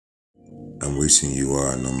I'm wishing you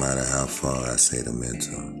are, no matter how far I say the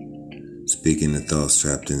mental. Speaking the thoughts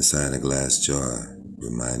trapped inside a glass jar,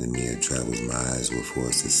 reminding me of travels my eyes were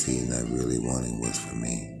forced to see, not really wanting what's for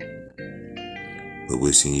me. But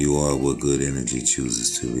wishing you are what good energy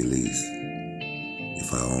chooses to release.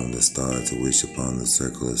 If I owned a star to wish upon the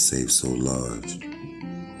circle of safe so large,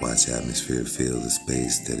 watch atmosphere fill the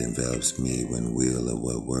space that envelops me when wheel of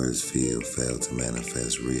what words feel fail to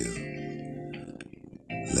manifest real.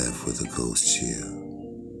 Left with a ghost chill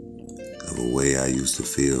of a way I used to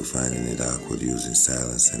feel, finding it awkward using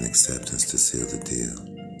silence and acceptance to seal the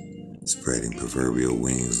deal. Spreading proverbial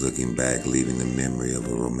wings, looking back, leaving the memory of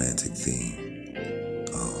a romantic theme.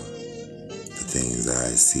 Oh, the things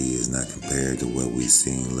I see is not compared to what we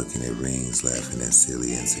seen, looking at rings, laughing at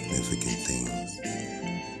silly, insignificant things.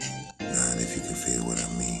 Not if you can feel what I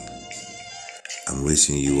mean. I'm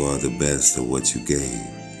wishing you are the best of what you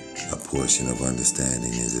gave. A portion of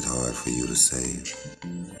understanding, is it hard for you to save?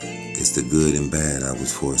 It's the good and bad I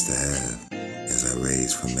was forced to have as I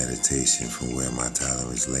raised from meditation from where my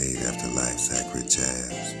tolerance laid after life's sacred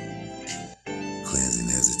jabs. Cleansing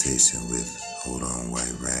hesitation with hold on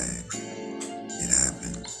white rags. It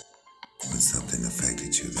happens when something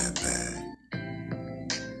affected you